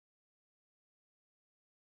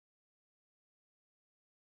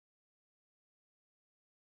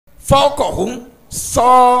fawqahum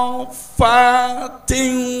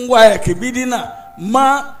safatin wa kibidina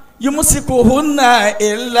ma yumsikuhunna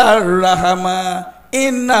illa rahama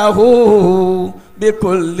innahu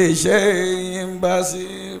bikulli shay'in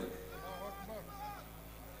basir.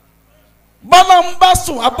 bọ́lá ń bá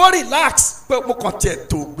sùn abọ́ relax pé mo kàn tiẹ̀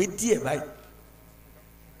tó gbé díẹ̀ báyìí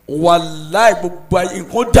wàláì gbogbo ayé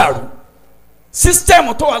nǹkan dàrú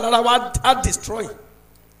system tó wà lára wa á destroy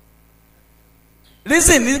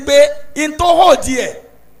reason ni pé in tó hold díẹ̀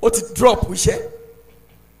ó ti drop iṣẹ́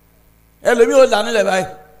ẹlòmíì ó lànà lẹ̀ báyìí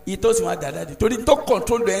iye tó sì máa dà dáadé torí in tó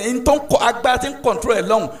control ẹ̀ in tó agbára tí ń control ẹ̀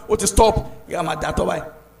lọ́hùn ó ti stop ìyá máa dà tọ́ báyìí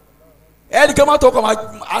ẹ̀ẹ́dì kí wọ́n tó kọ́ máa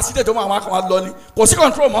accident tó máa lọ ni kò sí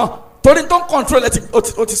control mọ́ torí tó ń control ẹ̀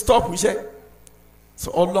ó ti stop iṣẹ́ so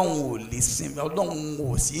ọlọ́run ò lè sinmi ọlọ́run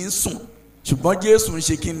ò sì ń sùn ṣùgbọ́n Jésù ń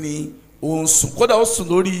ṣe kí ni ó ń sùn kódà ó sùn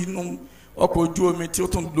lórí inú ọkọ̀ ojú omi tí ó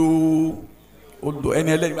tún lo ẹni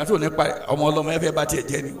ẹlẹ́ni àti òní pa ọmọ ọlọ́mọ ẹ̀fẹ́ bá tiẹ̀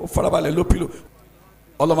jẹ́ ni ó farabalẹ̀ ló pìlò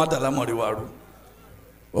ọlọ́mọ dàlámọ̀ rí wa rú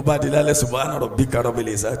ó bá di lálẹ́ subhana rabbika rabbil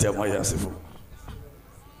izzati amma yasifun.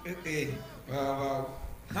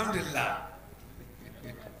 Alhamdulillah.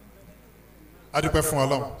 adúpẹ́ fún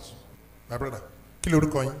Ọlọ́run my brother kí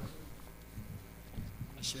lorúkọ yín.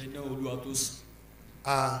 àṣẹ iná olúwa tó sìn.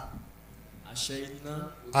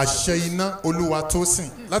 àṣẹ iná olúwa tó sìn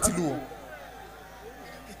láti lù wọ́n.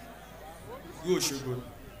 yóò ṣògo.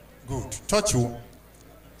 good church wo.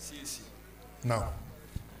 CAC. now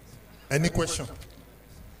any question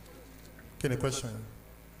kí ni question yín.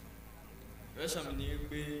 question mi ni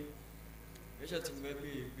pé question tí mo fẹ́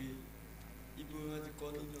béèrè pé ibi wọn ti kọ́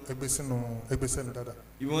nínú. ẹgbẹ́ sẹ́nu dáadáa.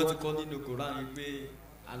 ibi wọn ti kọ́ nínú Koran yìí pé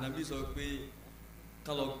ànábì sọ pé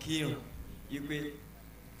ká lọ kírun yìí pé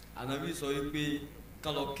ànábì sọ yìí pé ká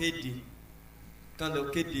lọ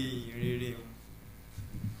kéde ìrere o.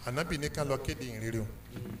 ànábì ní ká lọ kéde ìrere o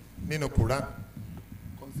nínú Koran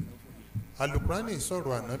alukurani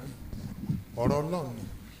sọ̀rọ̀ ànábì ọ̀rọ̀ Ọlọ́run ni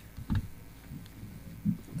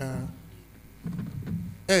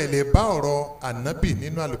ẹ lè bá ọ̀rọ̀ ànábì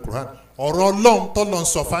nínú alukuran ọ̀rọ̀ Ọlọ́run tọ́lọ́ ń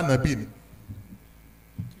sọ fànábì ni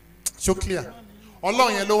so clear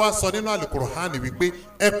Ọlọ́run yẹn ló wá sọ nínú alukuran wípé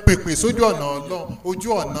ẹ pèpè sójú ọ̀nà Ọlọ́run ojú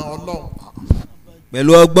ọ̀nà Ọlọ́run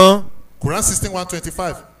pẹ̀lú ọgbọ́n. Quran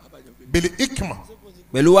 16:125 bili ikma.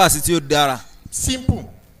 pẹ̀lú wáàsí tí ó dára. simple.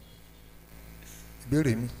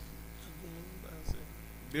 ìbéèrè mi.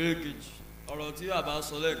 ìbéèrè kejì ọ̀rọ̀ tí bàbá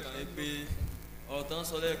sọ lẹ́ẹ̀kan yìí pé ọ̀rọ̀ tán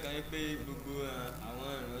sọ lẹ́ẹ̀kan yìí pé gbogbo àwọn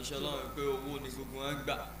ìránṣẹ́ Ọlọ́run pé owó ni gbogbo wọn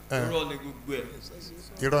gbà irọ́ ni gbogbo ẹ̀.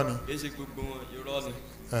 irọ́ ni. kì í ṣe gbogbo wọn irọ́ ni.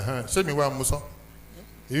 ṣé mi wá mú sọ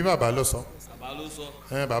ìbí bàbá ló sọ. bàbá ló sọ.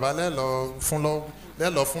 bàbá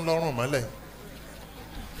lẹ́lọ fún lọ́rùn mọ́lẹ̀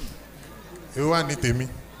èwo wà ní tèmi.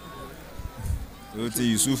 o ti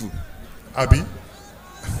Yusufu. àbí.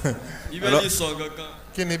 bíbélì sọ gangan.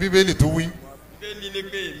 kí ni bíbélì tó wí. bíbélì ní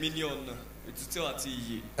pé èmi ni ọ̀nà òtítọ́ àti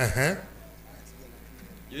ìyè.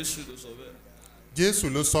 Jésù ló sọ bẹ́ẹ̀. Jésù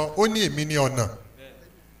ló sọ ó ní èmi ni ọ̀nà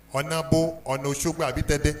ọ̀nà bo ọ̀nà Òṣogbo àbí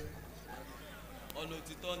Tẹ́dẹ́. ọ̀nà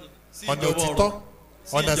òtítọ́ ni. ọ̀nà òtítọ́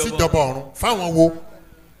ọ̀nà síjọba ọ̀run fáwọn wo.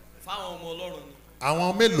 fáwọn ọmọ Ọlọ́run ni.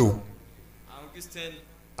 àwọn mélòó. àwọn Kristẹni.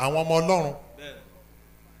 àwọn ọmọ Ọlọ́run.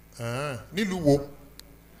 bẹ́ẹ̀. nílùú wo.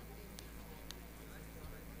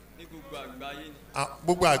 ní gbogbo àgbáyé ni.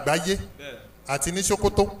 gbogbo àgbáyé. bẹ́ẹ̀. àti ní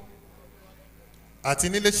Sokoto àti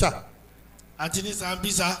ní Iléṣà àti ní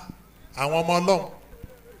Sambisa. àwọn ọmọ Ọlọ́run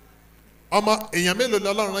ọmọ èèyàn mélòó ni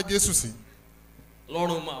Ọlọ́run rán Jésù sí.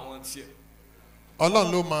 Ọlọ́run mọ àwọn tiẹ̀.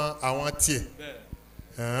 Ọlọ́run ló mọ àwọn tiẹ̀.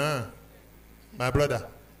 bẹ́ẹ̀. my brother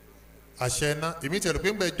àṣẹ iná èmi tẹ̀lé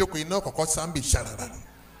pé ń bẹ jókòó iná kọ̀kọ́ sáńbì ṣàràrà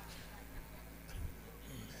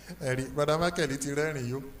ẹ̀rí brother Michael ti rẹ́rìn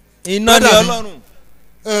yó. iná ni Ọlọ́run.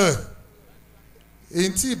 èyí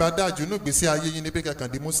tí ìbá dájú ní gbèsè ayé yín ni pé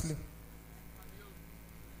kankan di Muslim.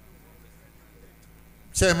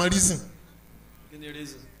 ṣé ẹ mọ reason. kí ni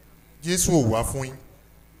reason. Jésù ò wá fún yín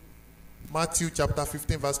Matthew chapter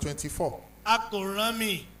 15:24. a kò rán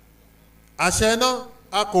mi. àṣẹ náà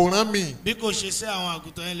a kò rán mi. bí kò ṣe sí àwọn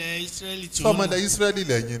àgùntàn ilẹ̀ Ísírẹ́lì tí ó sọmọ ilẹ̀ Ísírẹ́lì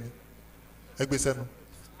lẹ́yìn ni ẹ gbé sẹ́nu.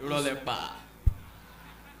 ìrọ̀lẹ́ pa.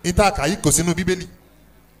 ìta kàyí kò sínú Bíbélì.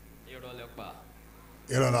 ìrọ̀lẹ́ pa.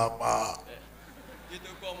 ìrọ̀lẹ́ pa. dídé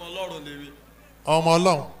kọ́ ọmọ Ọlọ́run lè rí. ọmọ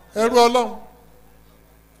Ọlọ́run ẹrú Ọlọ́run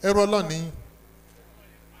ẹrú Ọlọ́run ni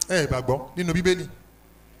ẹ gbàgbọ́ nínú Bíbélì.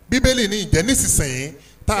 Bíbélì ní ìjẹ́ nísinsìnyí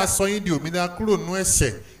tá a sọ yín di òmìnira kúrò nínú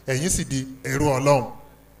ẹ̀ṣẹ̀ ẹ̀yin sì di ẹrú Ọlọ́run.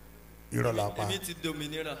 ìrọ̀lẹ́ pa. èmi ti di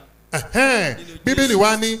òmìnira. Bíbélì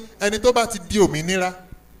wá ní ẹni tó bá ti di òmìnira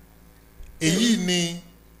èyí ni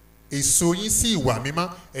èso yín sí ìwà mímọ́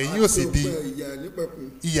ẹ̀yin yóò sì di ìyà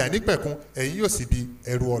nípẹ̀kun. ìyà nípẹ̀kun ẹ̀yin yóò sì di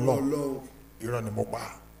ẹrú ọlọ́run Ọlọ́run. irọ́ ni mo pa.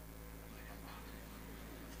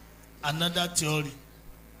 Another theory.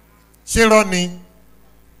 ṣé irọ́ ni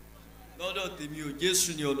lọ́dọ̀ tèmi ò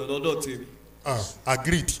Jésù ni ọ̀nà lọ́dọ̀ tèmi.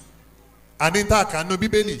 agreed àní tá a kà nú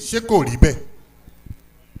bíbélì ṣé kò rí bẹ́ẹ̀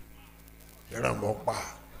irọ́ mo pa.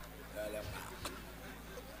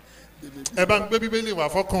 ẹ bá ń gbé bíbélì wá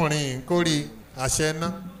fọkùnrin kó rí àṣẹ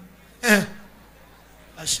ná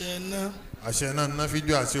Àṣẹ náà. àṣẹ náà ná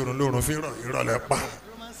fídíò àti òrùn lóòrùn fi ràn ìrọ̀lẹ́ pa.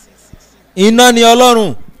 iná ni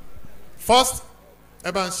ọlọ́run. first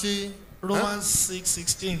ẹ bá ń ṣí Romans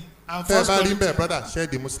 6:16. And tẹ́ ẹ First bá rí Corinthians. bẹ́ẹ̀ brother ṣẹ́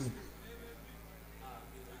di muslim.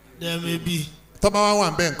 There may be. tọ́ba wá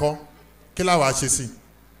wà ń bẹ́ẹ̀ nǹkan kí láwa ṣe sí i.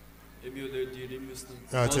 èmi ò lè di rí muslim.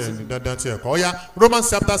 àti ẹni dandan ti ẹ̀kọ́ ọ̀ya Romans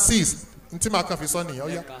chapter 6 ntí màá kàn fi sọ nìyẹn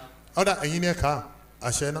ọ̀ya ọ̀dà ẹ̀yin ní ẹ̀ka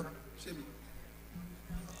àṣẹ náà Ṣebí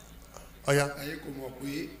ọ̀ya ẹ̀yin kò mọ̀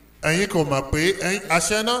pé ẹ̀yin kò mọ̀ pé ẹ̀yin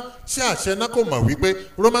àṣẹ náà ṣé àṣẹ náà kò mọ̀ wípé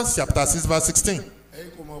Romans chapter 6 verse 16.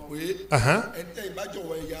 ẹ̀yin kò mọ̀ pé Uh-huh. ẹni tẹ́yin bá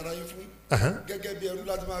jọ̀wọ́ ẹ̀yà ara yín fún Uh-huh. gẹ́gẹ́ bí ẹrú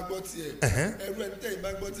láti máa gbọ́ tiẹ̀ Uh-huh. ẹrú ẹni tẹ́yin bá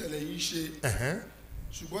gbọ́ tiẹ̀ lẹ́yìn ṣe Uh-huh.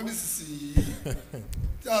 ṣùgbọ́n nísinsìnyí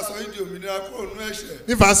tí a sọ yín di òmìnira kúrò nínú ẹ̀ṣẹ̀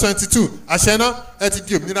ní verse 22 àṣẹ náà ẹ ti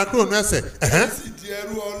di òmìnira kúrò nínú ẹ̀ṣẹ̀. ẹ sì di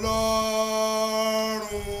ẹrú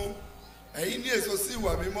Ọlọ́run ẹ̀yin ní èso sí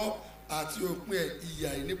ìwà mímọ́ àti òpin ẹ̀ ìyà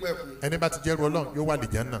ìnípẹ̀kun. ẹni bá ti jẹ́ ẹrú ọlọ́run yóò wà lè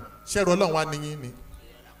jẹ́ náà ṣé ẹrú ọlọ́run wà níyìn ni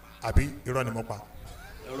àbí irọ́ ni mo pa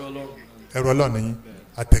ẹ̀rọ ọlọ́run. ẹrú ọlọ́run níyìn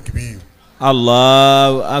àtẹ̀kíbí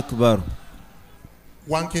Allahu akbar.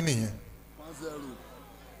 wá ń kí nìyẹn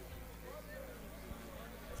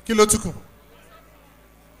kí ló túkù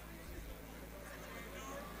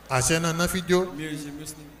àṣẹ náà ná fi jó mi ò ṣe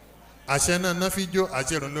muslim. àṣẹ náà ná fi jó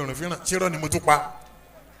àṣẹ ìrùn lóòrùn fi ràn ṣé irọ́ ni mo tún pa ó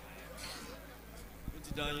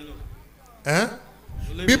ti dá yín lọ.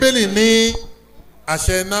 bíbélì ní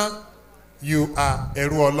àṣẹ náà you are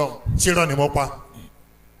ẹrú ọlọ́run ṣé irọ́ ni mo pa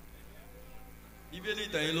bíbélì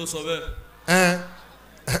ìtàyín ló sọ bẹ́ẹ̀.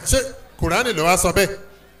 ṣé kùránì ló wá sọ bẹ́ẹ̀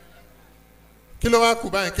kí ló wá kù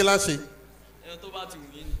báyìí kí lá ṣe ẹ tó bá ti wù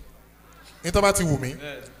yín ní tó bá ti wù mí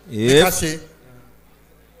bẹ́ẹ̀ ní ká ṣe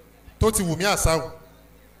tó ti wù mí àṣàwù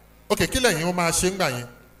ok kí lẹ́yìn ó máa ṣe ń gbà yẹn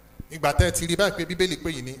ìgbà tẹ́ ẹ ti rí báyìí pé bíbélì pé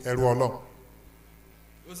yìí ní ẹrú ọlọ́run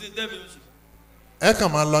ó sì tẹ́mi ó ṣe. ẹ kàn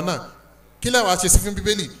máa lọ náà kí lẹ́wàá ṣe sí fún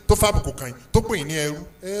bíbélì tó fàbùkù kàn yín tó pè yín ní ẹrú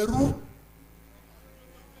ẹrú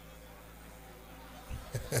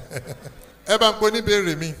ẹ bá ń pọ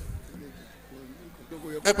níbèrè mi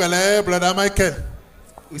ẹ pẹ̀lẹ́ brother Michael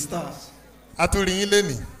Ustaz, a tún rí yín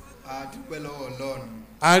lénìí a dúpẹ́ lọ́wọ́ Ọlọ́run.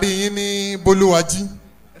 a rí yín ní Bolúwájí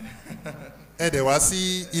ẹ dẹ̀ wá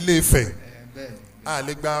sí Ile-Ife Bẹ́ẹ̀ ni, a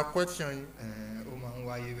lè gba question yín. ó máa ń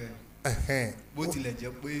wáyé bẹ́ẹ̀. Ẹ̀hẹ́n. Bó tilẹ̀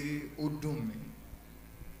jẹ́ pé ó dùn mí,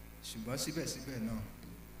 ṣùgbọ́n síbẹ̀síbẹ̀ náà,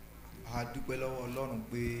 a dúpẹ́ lọ́wọ́ Ọlọ́run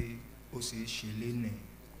pé ó ṣe é ṣe lénìí.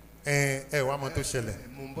 ẹ wá mọ tó ṣẹlẹ̀.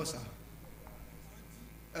 Mo ń bọ̀ sá.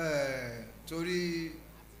 Torí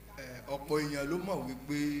ọ̀pọ̀ èèyàn ló mọ̀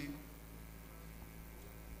wípé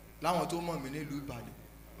láwọn tó mọ̀ mí nílùú Ìbàdàn,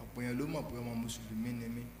 ọ̀pọ̀ èèyàn ló mọ̀ pé ọmọ Mùsùlùmí ni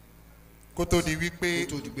mí. kó tó di wípé Kó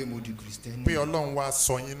tó di pé mo di Kìrìsìtẹ́nì. pé Ọlọ́run wá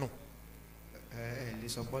sọ yín nù. Lè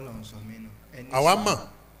sọ pé Ọlọ́run sọ mí nù. àwa mọ̀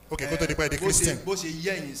ok kó tó di pé ẹ di Christian. bó ṣe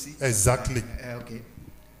yẹ̀yìn sí. Exactly. Okay.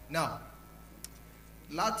 Now,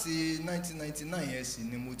 láti 1999 yẹn sì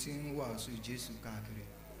ni mo ti ń wàásù Jésù káàkiri.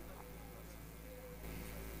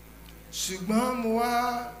 Ṣùgbọ́n mo wá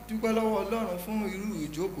dúpẹ́ lọ́wọ́ Ọlọ́run fún irú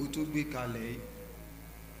ìjókòó tó gbé kalẹ̀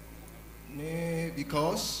ní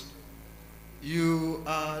because you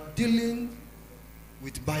are dealing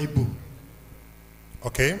with Bible.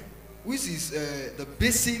 Okay. Which is the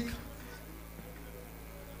basic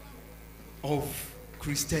of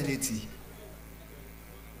Christianity.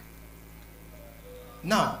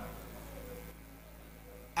 Now,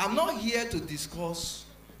 I'm not here to discuss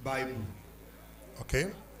Bible. Okay.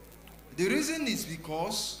 The reason is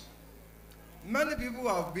because many people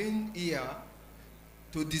have been here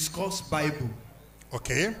to discuss Bible,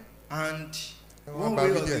 Okay. and One one way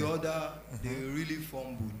or Bible there. the other, they really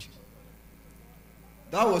fumbled.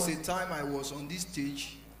 That was a time I was on this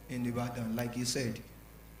stage in Ibadan, like you said.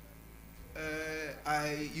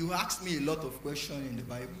 You asked me a lot of questions in the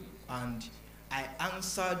Bible, and I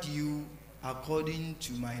answered you according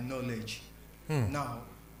to my knowledge. Now,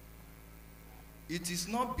 it is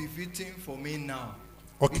not befitting for me now,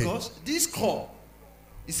 Okay. because this call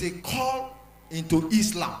is a call into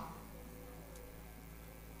Islam.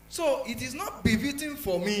 So it is not befitting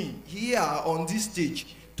for me here on this stage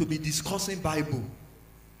to be discussing Bible.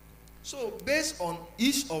 So based on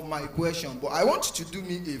each of my questions, but I want you to do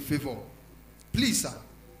me a favor. Please, sir.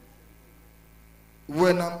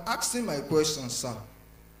 when I'm asking my question, sir,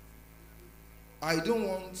 I don't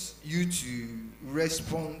want you to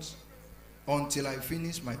respond until I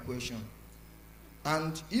finish my question.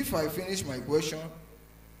 And if I finish my question,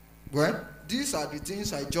 well, these are the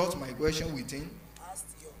things I judge my question within.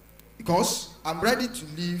 Because I'm ready to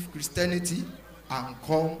leave Christianity and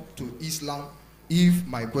come to Islam if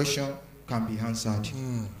my question can be answered.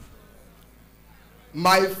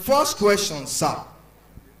 My first question, sir,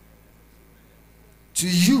 to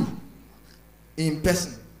you in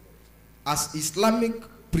person as Islamic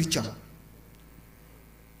preacher,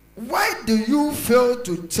 why do you fail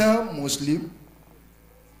to tell Muslim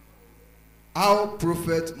how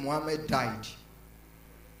Prophet Muhammad died?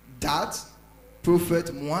 That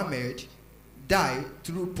Prophet Muhammad died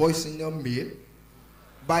through poisonous meal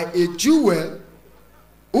by a Jew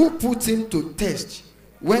who put him to test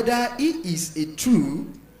whether he is a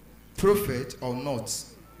true prophet or not.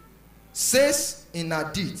 Says in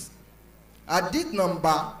Hadith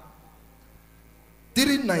number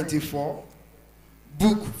 394,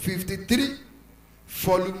 book 53,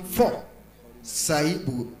 volume 4, Sahih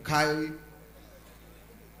Bukhari.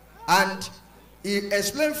 And he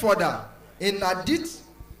explained further in Hadith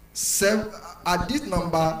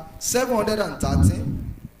number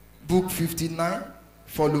 713, book 59,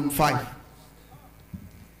 volume 5,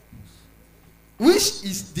 which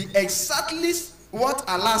is the exactly what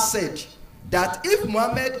Allah said, that if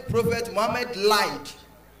Prophet Muhammad lied,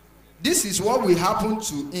 this is what will happen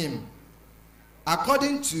to him,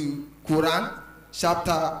 according to Quran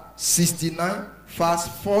chapter 69 verse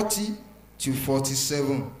 40 to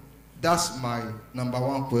 47. That's my number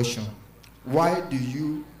one question. Why do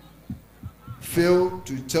you fail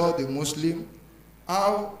to tell the Muslim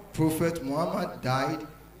how Prophet Muhammad died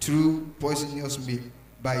through poisonous meal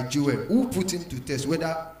by Jew who put him to test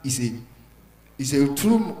whether he's a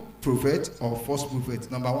true prophet or false prophet?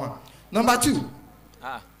 Number one. Number two.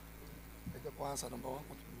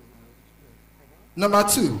 Number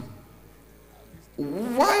two.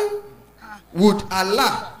 Why would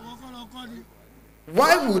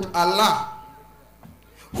Allah,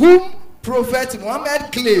 whom Prophet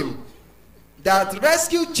Muhammad claimed that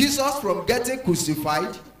rescued Jesus from getting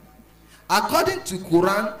crucified, according to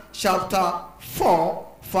Quran chapter 4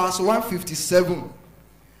 verse 157,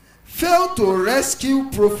 failed to rescue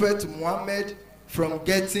Prophet Muhammad from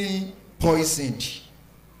getting poisoned?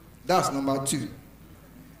 That's number two.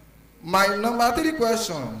 My number three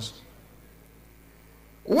questions.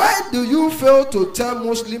 Why do you fail to tell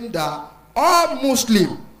Muslims that all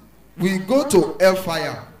Muslims will go to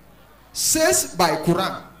hellfire? Says by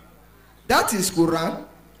Quran. That is Quran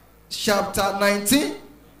chapter 19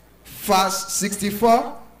 verse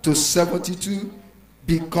 64 to 72,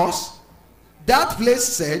 because that place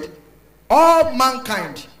said all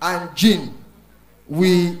mankind and jinn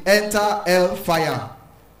will enter hellfire,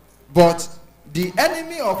 but the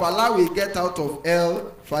enemy of Allah will get out of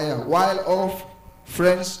hellfire, while all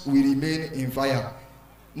friends will remain in fire.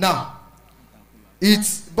 Now,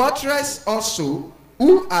 it's buttress also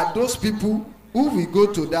who are those people who will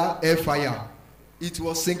go to that hellfire. It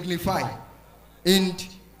was simplified in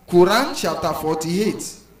Quran chapter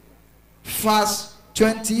 48 verse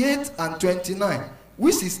 28 and 29,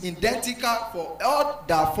 which is identical for all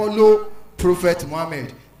that follow Prophet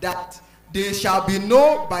Muhammad, that they shall be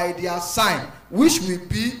known by their sign which will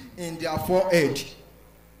be in their forehead.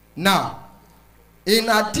 Now, in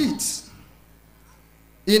Hadith,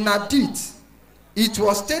 it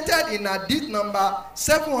was stated in Hadith number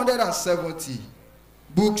 770,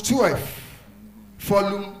 book 12,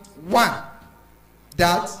 volume 1,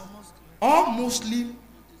 that all Muslims,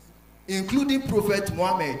 including Prophet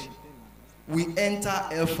Muhammad, will enter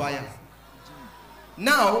hellfire.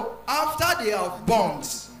 Now, after they have burned,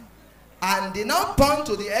 and they now burn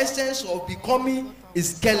to the essence of becoming a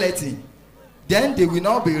skeleton, then they will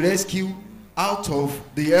now be rescued out of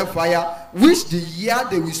the hellfire, which the year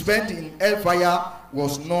they will spend in hellfire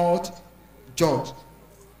was not judged.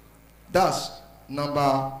 That's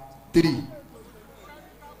number 3.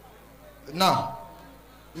 Now,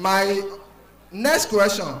 my next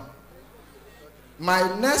question.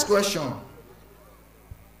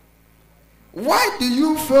 Why do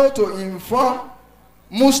you fail to inform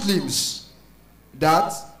Muslims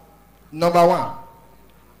that, number 1,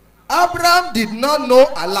 Abraham did not know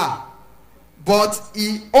Allah, but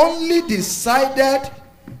he only decided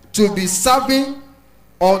to be serving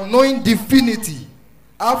or knowing divinity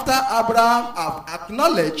after Abraham have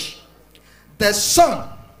acknowledged the sun,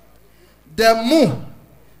 the moon,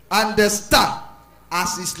 and the star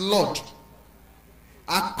as his Lord,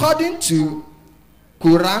 according to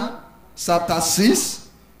Quran chapter 6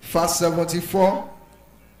 verse 74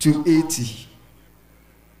 to 80.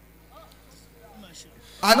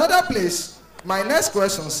 Another place, my next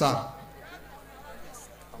question, sir.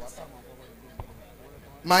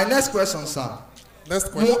 Next question.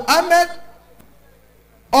 Muhammad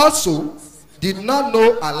also did not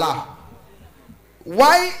know Allah.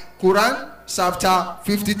 Why Quran chapter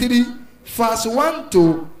 53 verse 1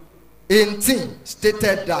 to 18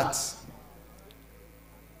 stated that?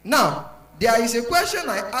 Now, there is a question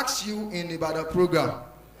I asked you in about the program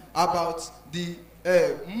about the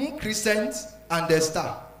moon crescent and the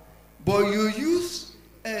star, but you use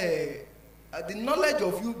the knowledge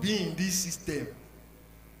of you being in this system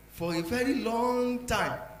for a very long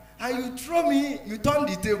time, and you turn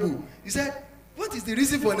the table. You said, what is the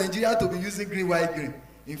reason for Nigeria to be using green, white, green?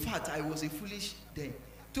 In fact, I was a foolish then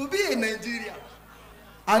to be a Nigerian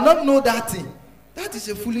and not know that thing. That is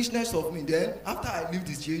a foolishness of me. Then after I leave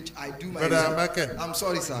this church, I do my Brother, I'm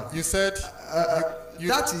sorry, sir. You said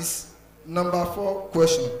that is number 4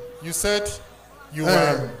 question. You said you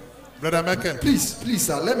were Brother Michael. Please,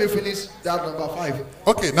 sir, let me finish that number 5.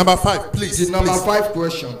 Okay, number 5, please. The number 5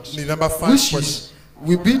 question. The number 5 which question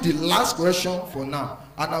will be the last question for now,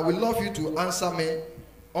 and I will love you to answer me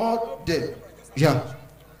all day. Yeah.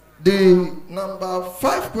 The number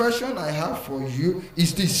 5 question I have for you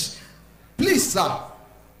is this. Please, sir,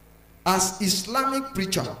 as Islamic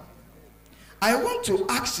preacher, I want to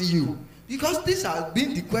ask you, because this has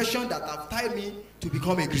been the question that have tied me to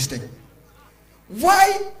become a Christian.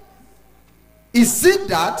 Why is it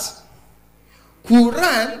that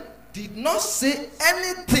Quran did not say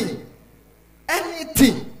anything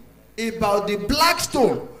about the black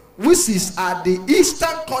stone which is at the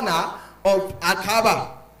eastern corner of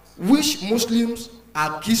Al-Kaaba, which Muslims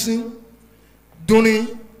are kissing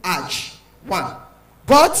during Hajj? 1.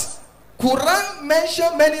 But Quran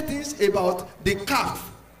mentioned many things about the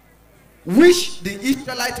calf which the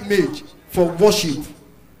Israelites made for worship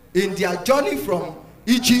in their journey from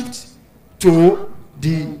Egypt to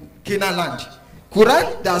the Canaan land.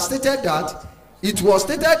 Quran that stated that it was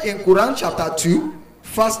stated in Quran chapter 2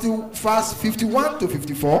 verse 51 to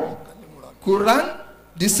 54. Quran,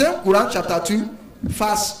 the same Quran chapter 2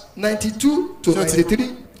 verse 92 to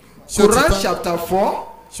 93. Quran chapter 4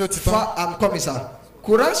 I'm coming, sir.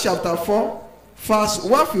 Quran chapter 4 verse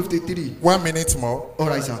 153. 1 minute more. All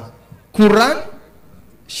right, sir. Quran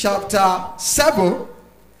chapter 7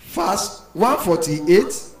 verse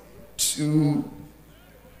 148 to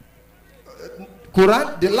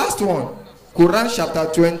Quran, the last one, Quran chapter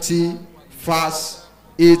 20 verse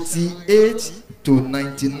 88 to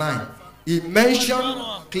 99. It mentioned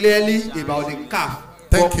clearly about the calf.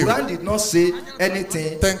 But Quran did not say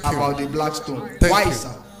anything about the black stone. Why,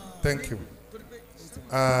 sir? Thank you.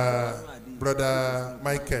 Brother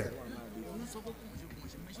Michael.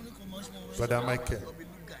 Brother Michael.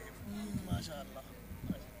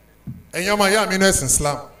 Ẹ̀yin ọmọ ìyá mi nínú ẹ̀sìn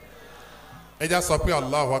Islam. Ẹ já sọ pé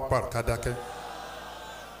Allahu Akbar ká dákẹ́.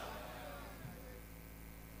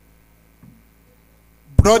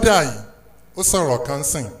 Brother yìí, ó sọ̀rọ̀ kan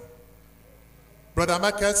sìn. Brother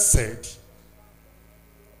Michael said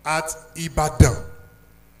at Ibadan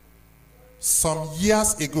some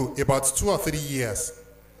years ago, about 2 or 3 years,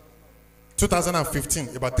 2015,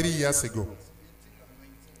 about 3 years ago,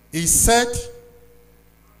 he said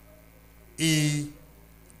he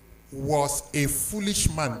was a foolish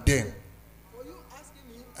man then.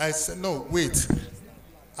 I said, no, wait.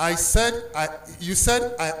 I said, you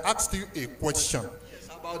said I asked you a question. Yes,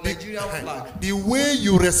 about Nigerian flag. The way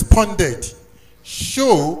you responded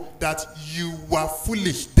show that you were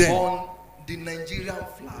foolish then. On the Nigerian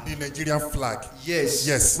flag. The Nigerian flag. Yes.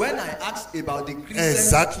 Yes. When I asked about the Christian.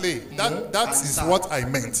 Exactly. That is what I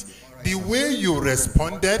meant. Right. The way you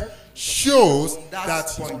responded shows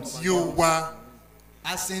that you were.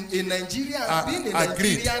 As in a Nigerian, being a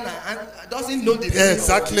agreed. Nigerian and doesn't know the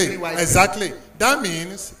exactly. That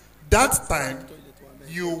means that time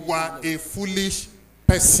you were a foolish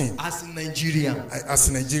person. As a Nigerian. As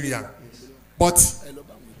a Nigerian. But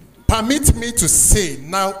permit me to say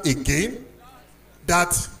now again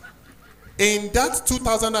that in that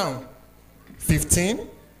 2015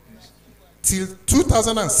 till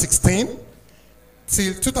 2016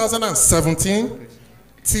 till 2017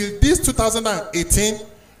 till this 2018,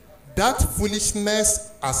 that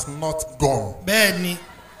foolishness has not gone. Benny.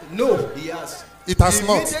 No, he has. It has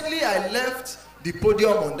not. Immediately I left the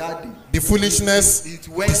podium on that day. The foolishness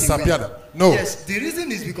disappeared. No. Yes, the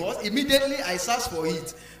reason is because immediately I searched for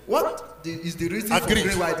it. What is the reason for green,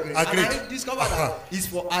 white, green? Agreed. And I discovered that it's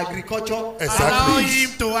for agriculture. Exactly. Allow him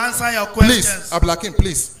to answer your questions. Please, Ablakin,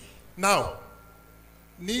 please. Now,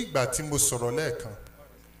 ní ìgbà tí mo sọ̀rọ̀ lẹ́ẹ̀kan,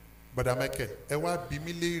 bọ̀dà Michael ẹ wá bí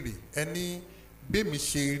mi léèrè ẹni bẹ́ẹ̀mi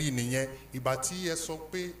ṣe rí nìyẹn ìgbà tí ẹ sọ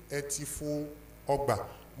pé ẹ ti fo ọgbà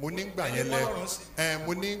mo nígbà yẹn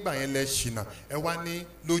lẹ ṣìnà ẹ wá ní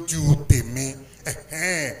lójú tèmi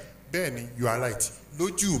bẹ́ẹ̀ ni you are right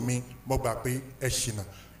lójú mi mo gbà pé ẹ ṣìnà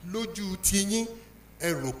lójú tiyín ẹ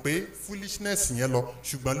rò pé foolishness yẹn lọ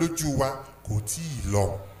ṣùgbọ́n lójú wa kò tí ì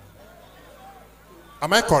lọ.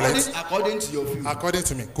 Am I correct? According to your view. According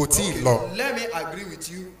to me, kò tí ì lọ. Let me agree with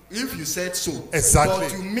you if you said so. Exactly. But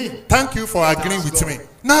to me. Thank you for agreeing with me.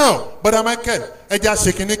 Now, Brother Michael, ẹ jẹ́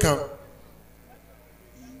àṣekínní kan.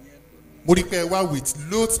 Mo rí pé ẹ wá with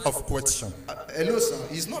loads of questions. Hello, sir.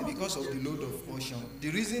 It's not because of the load of question. The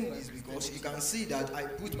reason is because you can see that I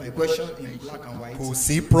put my question in black and white. Kò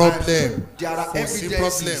sí problem. There are Kò sí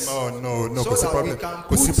evidences. problem. Oh no, So kò sí that problem. we can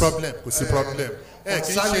Kò sí put, problem. Kò sí problem.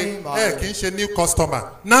 Ẹ kì í ṣe new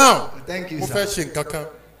customer. Now, thank you, mo sir. fẹ́ ṣe nǹkan kan.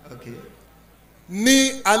 Okay.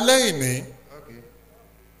 Ní alẹ́ ìní, Okay.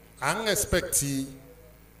 à ń expect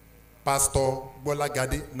Pastor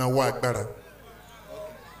Bọ́lágadé náwó agbára.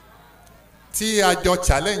 Tí a jọ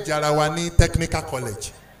challenge ara wa ní technical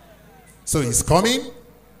college. So he's coming.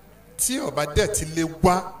 Tí ọba dẹ̀ ti lè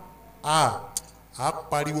wá, a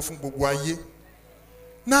pariwo fún gbogbo ayé.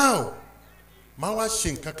 Now, máa wá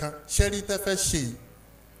ṣe nǹkan kan ṣẹ́rí tẹ́ fẹ́ ṣe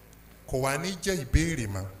kò wá ní jẹ́ ìbéèrè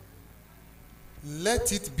mọ́.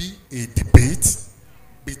 Let it be a debate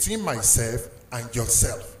between myself and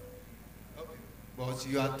yourself. But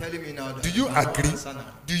you are telling me now that Do you agree? answer now.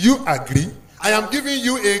 Do you agree? I am giving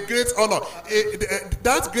you a great honor.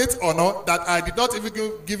 That great honor that I did not even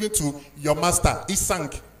give it to your master,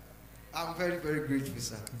 Isang. I'm very, very grateful,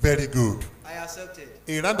 sir. Very good. I accepted.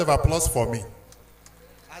 A round of applause for me.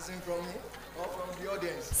 As in from me or from the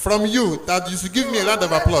audience? From you, that you should give me a round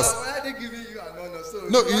of applause. I'm already giving you an honor. So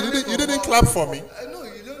No, you didn't clap for me. No,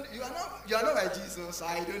 you don't. You are not my Jesus.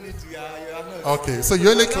 I don't need to. You are not. Okay, so you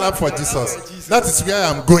only clap for Jesus. That is where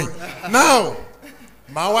I'm going. Now,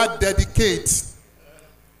 Mawa dedicate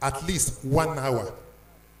at least 1 hour.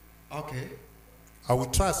 Okay. I will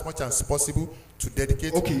try as much as possible to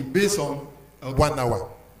dedicate Based on 1 hour.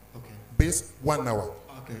 Okay. Based 1 hour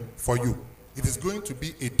Okay. for you. It is going to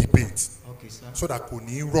be a debate. Okay, sir. So that kò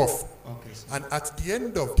ní rough. Okay, sir. And at the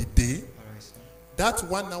end of the day, All right, sir. that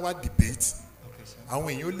 1 hour debate, Okay, sir. àwọn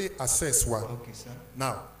èèyàn lè assess wa. Okay, sir.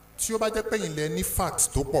 Now, tí ó bá jẹ́ pé yín lẹ ní facts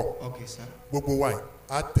tó pọ̀, Okay, sir. gbogbo wa yìí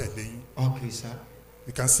á tẹ̀lé yín. Okay, sir.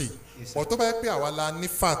 You can see. Yes, sir. But tó bá jẹ́ pé àwa la ní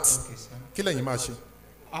facts, Okay, sir. kí lẹ̀yin máa ṣe?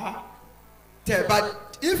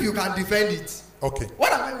 But if you can defend it, Okay.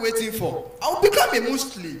 what am I waiting for? I will become a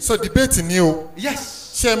Muslim. So debate ni o. Yes.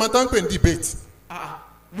 Ṣé ẹ mọ̀ tán pé ní debate?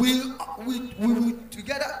 We will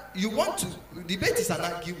together. You want to debate is an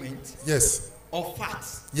argument Yes. of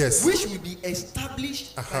facts. Yes. Which will be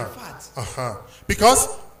established by facts. Because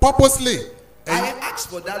purposely, I asked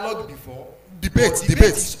for dialogue before. debate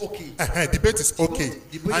is okay. Debate is okay.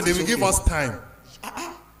 Debate And they is will give okay. us time.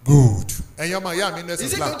 Good. Ẹ̀yin ọmọ ìyá mi nẹ́sìn Is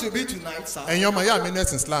it Islam. going to be tonight, sir? Ẹ̀yin ọmọ ìyá mi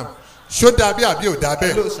nẹ́sìn Islam. Ṣó dàbí àbí ò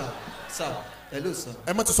dàbẹ́? Hello, sir. Sir. Hello, sir.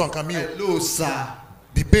 Ẹ mọ̀ tó sọ nǹkan mi o. Hello, sir.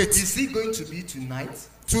 Debate. Is it going to be tonight?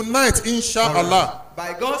 Tonight, inshallah.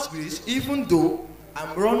 By God's grace, even though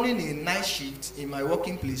I'm running a night shift in my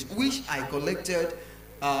working place, which I collected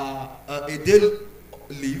a day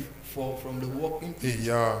leave from the working place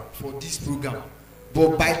Yeah. for this program.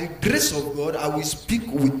 But by the grace of God, I will speak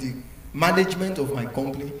with the management of my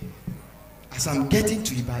company as I'm getting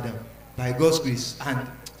to Ibadan by God's grace, and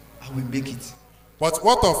I will make it. But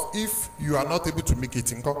what of if you are not able to make it,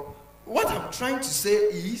 Nko? What I'm trying to say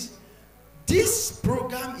is, this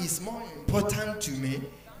program is more important to me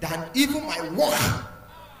than even my work.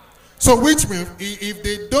 So which means if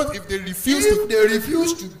they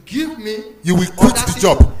refuse to give me, you will quit the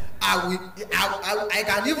job. I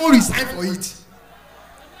can even resign for it.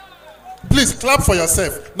 Please clap for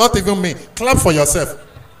yourself. Not even me. Clap for yourself.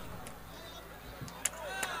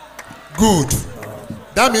 Good.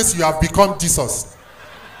 That means you have become Jesus.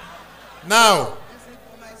 Now,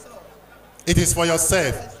 it is for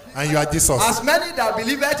yourself, and you are Jesus. As many that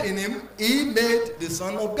believed in him, he made the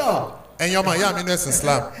Son of God. And your man, yeah, I mean,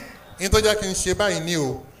 Islam. Into Jackin Sheba in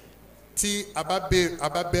you. Ti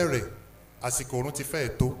ababere àsìkò orun ti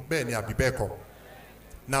fẹ́ tó bẹ́ẹ̀ ni àbí bẹ́ẹ̀ kọ́.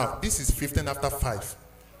 Now, this is 15 after 5.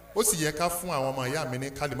 Ó sì yẹ ká fún àwọn ọmọ ìyá mi ní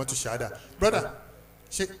kalimatu shahada. Brother,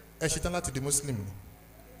 ṣé ẹ ṣetán láti di Muslim ni?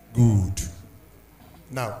 Good.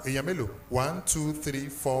 Now, èèyàn mélòó? 1, 2, 3,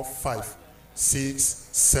 4, 5, 6,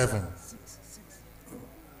 7.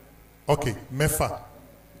 Okay, mẹ́fà.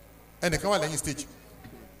 Ẹnìkan wà lẹ́yìn stage.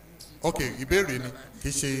 Okay, ìbéèrè ni kì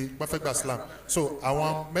í ṣe perfect gba Islam. So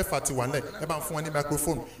àwọn mẹ́fà ti wà nílẹ̀ ẹ bá ń fún wọn ní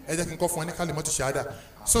microphone ẹ jẹ́ kí n kọ́ fún wọn ní kálímọ́tì ṣáádà.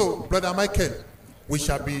 So brother Michael, we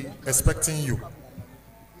shall be expecting you.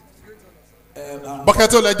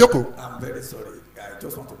 Bọ́kẹ́tì ó lẹ jókòó. I'm very sorry. I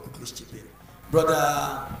just want to quickly chip in.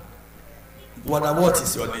 Brother, what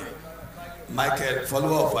is your name? Michael,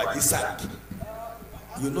 follower of Isaac.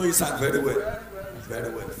 You know Isaac very well.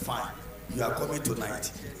 Very well. Fine. You are coming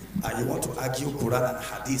tonight and you want to argue Quran and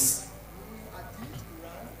Hadith.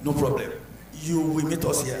 No problem. You will meet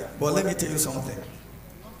us here. But let me tell you something.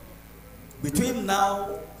 Between now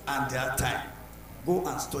and that time, go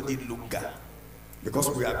and study Luga. Because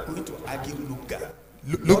we are going to argue Luga.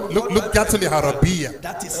 Look at the Arabiya.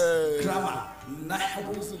 That is grammar,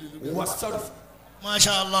 Nahwu, Wasarf.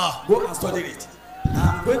 MashaAllah. Go and study it.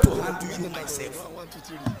 I'm going to handle you myself.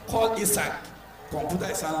 Call Isaac, computer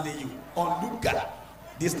is handling you on Luga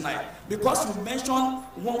this night. Because you mentioned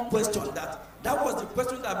one question that was the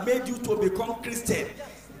question that made you to become Christian.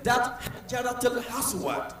 That Hajaratul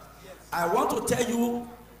Aswad. I want to tell you,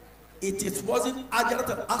 it wasn't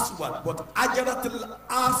Hajaratul Aswad, but Hajaratul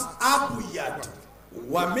Abuyad.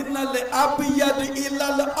 Wamina le Abuyad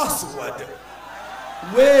illa le Aswad.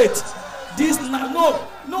 Wait, this no.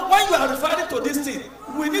 When you are referring to this thing,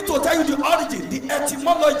 we need to tell you the origin, the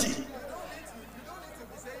etymology.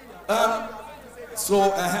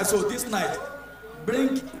 So this night,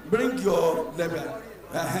 bring your level.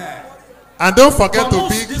 And don't forget to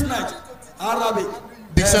pick this night Arabic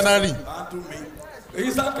dictionary. Undo me.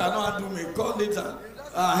 Isaac cannot undo me. Call later.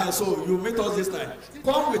 So you meet us this night.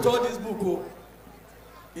 Come with all this book. Oh.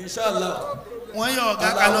 Inshallah. When your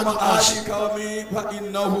God cannot wash.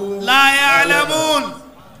 La ya'lamun.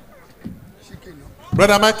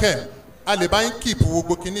 Brother Michael, a lè bá yín keep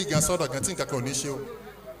gbogbo kìíní ìgbà sọ́dọ̀ gan tí nǹkan kan ò ní ṣe o.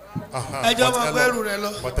 Ẹjọ́ máa gbẹ́rù rẹ lọ.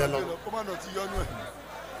 Bọ̀tẹ́ lọ.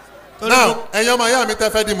 Now, ẹ̀yin ọmọ ìyá mi tẹ́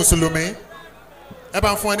fẹ́ di Mùsùlùmí. Ẹ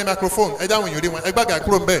bá ń fún ẹ ní microphone, ẹ jáwé ìyórí wọn, ẹ gbàgà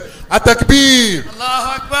kúrò ń bẹ̀. Atakbir.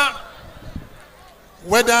 Allahu Akbar.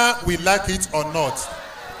 Whether we like it or not.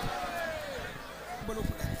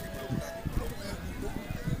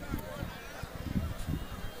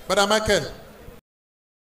 Brother Michael.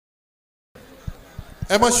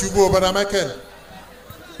 Ẹ mọ̀ ṣubú o, Brother Michael.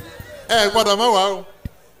 Ẹ gbọ́dọ̀ mọ̀ wá o.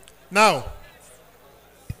 Now,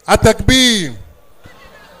 Atakbir.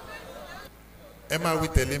 Ẹ máa wí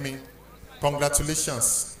tẹ̀lé mi.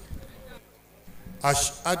 Congratulations.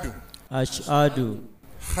 Ashadu. Ashadu.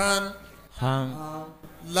 Han.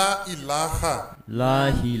 La ilaha. La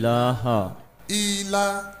ilaha.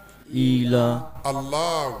 Ila.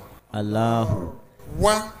 Allahu.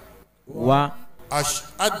 Wa.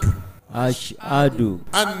 Ashadu.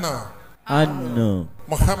 Anna.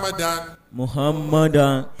 Muhammadan.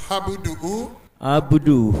 Abduhu.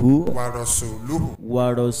 Wa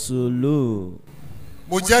rasuluhu.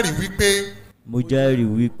 Mo jẹ́rìí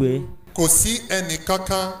wípé. Kò sí ẹnì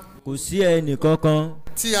kankan.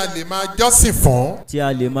 Tí a lè máa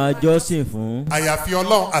jọ́sìn fún. Àyàfi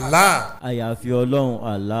Ọlọ́run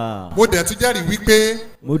Allah. Mo dẹ̀ tún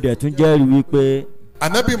jẹ́rìí wípé.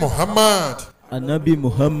 Ànábì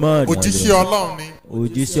Muhammad. Òjíṣẹ́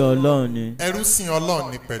Ọlọ́run ni. Ẹrúsìn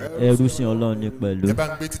Ọlọ́run ni pẹ̀lú. Ẹ bá ń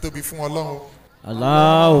gbé títóbi fún Ọlọ́run.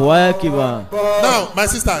 Allahu Akbar. Now, my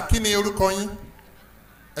sister, kí ni orúkọ yín?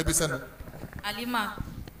 Ẹgbẹ́ sẹ́nu.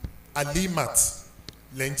 Alimat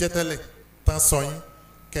lẹ́ ń jẹ́ tẹ́lẹ̀ tán sọ yín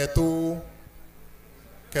kẹ́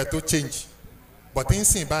tó change but ń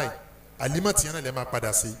sìn báyìí Alimat yẹn náà lẹ́ máa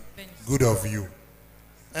padà sí good of you.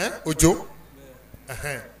 Ojo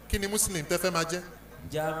kí ni Muslim tẹ́ fẹ́ máa jẹ́?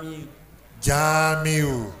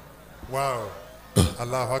 Jamiu. Wow.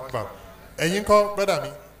 Allahu Akbar. Ẹ̀yin kọ́ brother mi?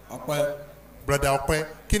 Brother Ọpẹ́.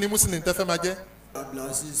 Kí ni Muslim tẹ́ fẹ́ máa jẹ́?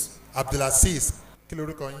 Abdulaziz. Kí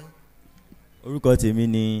lorúkọ yín? Orúkọ tèmi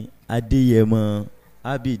ni Adéyẹmọ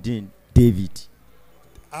Abidin David.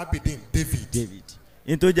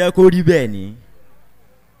 N tó jẹ́ kó rí bẹ́ẹ̀ ni.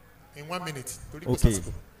 In 1 minute. Okay.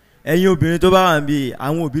 Ẹ̀yin obìnrin tó bá wà ń bí,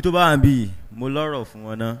 àwọn òbí tó bá wà ń bí, mo lọ́rọ̀ fún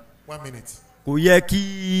wọn náà. 1 minute. Kò yẹ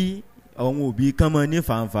kí àwọn òbí kán mọ ní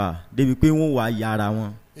fàǹfà débi pé wọ́n wà yàrá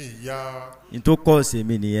wọn. N tó kọ́ ọ̀sẹ̀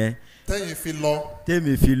mi nìyẹn. Tẹ́mi fi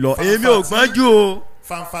lọ. Èmi ò gbọ́njú o.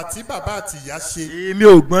 Fàǹfà tí bàbá àti ìyá ṣe. Èmi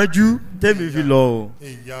ò gbọ́njú tẹ́mi fi lọ o.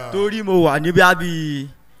 Torí mo wà níbi àbí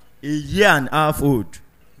a year and a half old.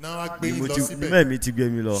 Náà gbé yín lọ síbẹ̀. Mẹ́mi ti gbé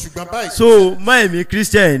mi lọ. Ṣùgbọ́n báyìí. So mẹ́mi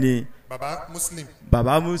Christian ni. Bàbá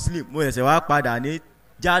Muslim. Mo ẹ̀sẹ̀ wá padà ní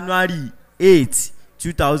January 8,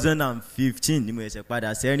 2015 ni mo ẹ̀sẹ̀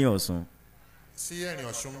padà sẹ́rìn Ọ̀ṣun. Sí ẹ̀rìn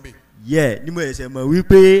Ọ̀ṣun bì. Ni mo ẹ̀sẹ̀ mọ̀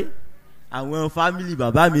wípé àwọn family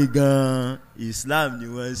bàbá mi gan Islam ni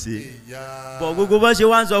wọ́n ṣe bọ̀ gbogbo bó ṣe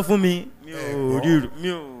wá ń sọ fún mi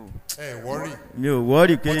mi ò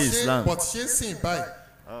worry pé Islam. but ṣé sìn báyìí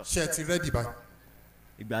ṣe ti ready báyìí.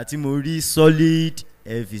 ìgbà tí mo rí solid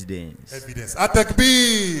evidence.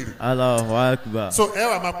 Atekbir. Allahu Akbar. so ẹ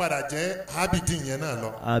wà máa padà jẹ́ Abidin yẹn náà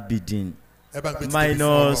lọ. Abidin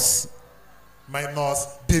minus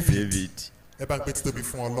David. ẹ bá ń pè títóbi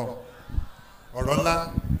fún Ọlọ́run. ọ̀rọ̀ ńlá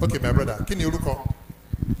okay my brother kí ni orúkọ.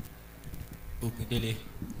 Ogundele.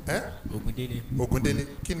 Ogundele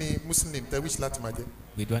kí ni Muslim tẹ wish láti máa jẹ.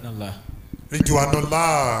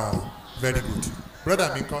 Ridwanullah. Very good.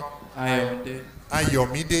 brother mi ńkọ́.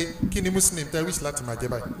 Ayọ̀mídé kí ni Muslim tẹ wish láti máa jẹ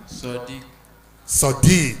báyìí.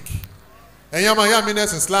 Sodiq ẹ̀yin ọmọ ìyá mi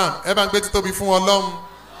nẹ́sìn Islam ẹ bá ń gbé títóbi fún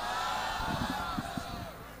Ọlọ́run.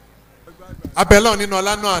 abẹ́lọ́ nínú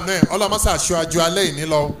ọlá náà àná ẹ̀ ọlọ́mọ́sà aṣọ ajú alẹ́ ìní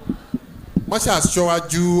lọ mọ́sà aṣọ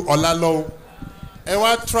ajú ọ̀la lọ ẹ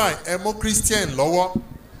wá try ẹ mú Christian lọ́wọ́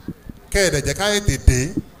kẹ́ẹ̀dẹ̀jẹ̀ káyé tètè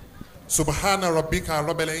subhana rabbika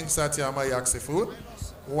rabbil izzati amma yasifun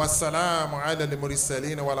wasalaamu ala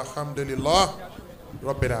al-mursalin walhamdulillah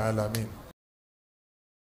rabbil alamin.